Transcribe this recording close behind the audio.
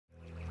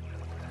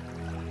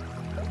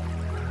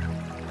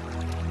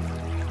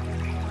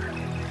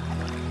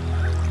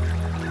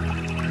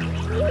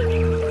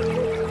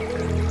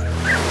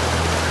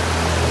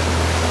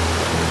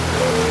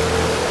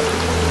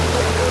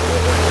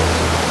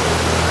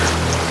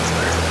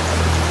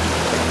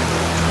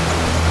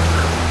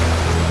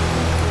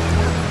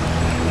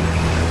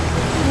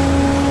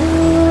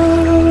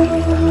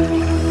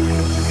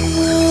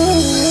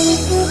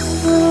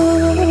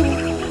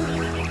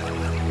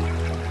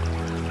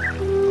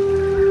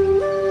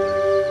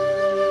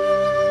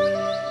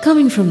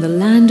coming from the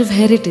land of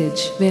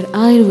heritage where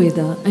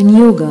Ayurveda and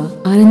yoga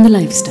are in the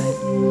lifestyle.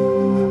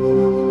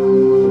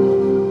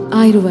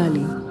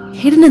 Ayurvalley,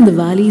 hidden in the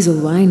valleys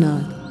of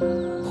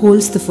Wayanad,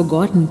 holds the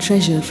forgotten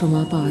treasure from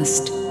our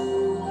past.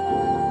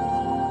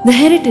 The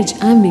heritage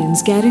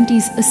ambience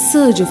guarantees a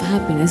surge of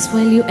happiness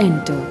while you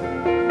enter.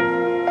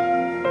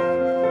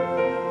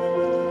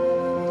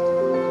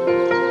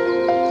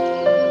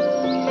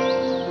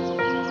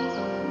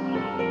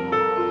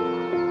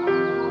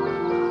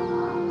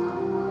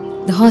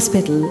 The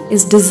hospital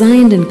is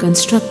designed and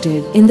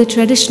constructed in the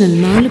traditional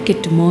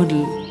Nalukettu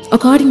model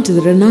according to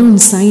the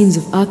renowned science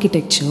of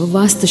architecture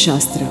Vastu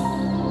Shastra.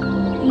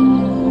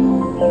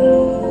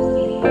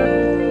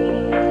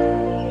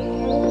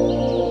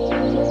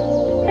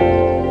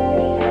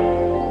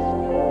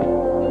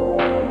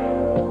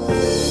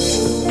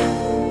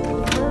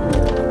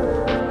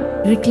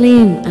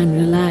 Reclaim and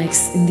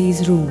relax in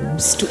these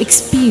rooms to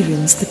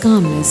experience the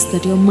calmness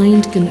that your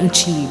mind can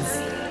achieve.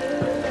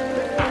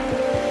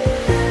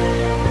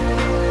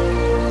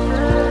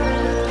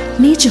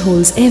 Nature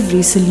holds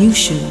every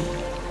solution,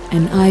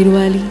 and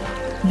Ayurvalley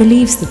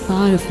believes the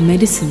power of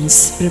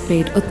medicines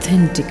prepared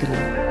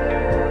authentically.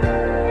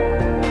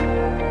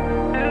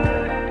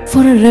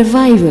 For a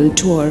revival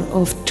tour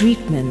of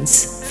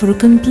treatments for a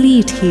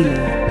complete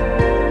healing,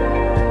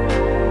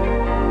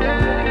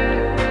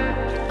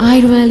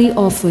 Ayurvalley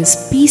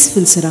offers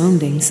peaceful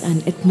surroundings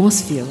and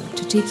atmosphere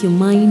to take your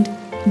mind,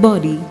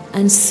 body,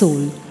 and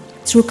soul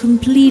through a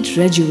complete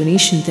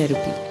rejuvenation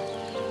therapy.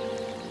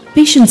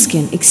 Patients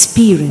can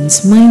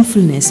experience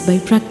mindfulness by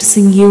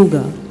practicing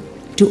yoga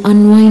to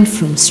unwind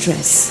from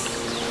stress.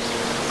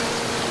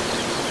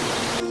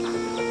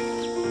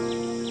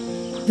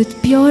 With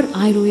pure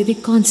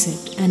Ayurvedic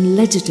concept and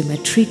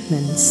legitimate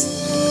treatments,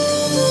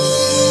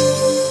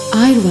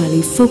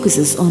 Ayurvalley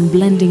focuses on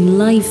blending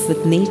life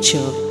with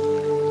nature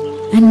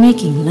and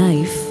making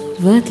life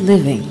worth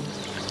living.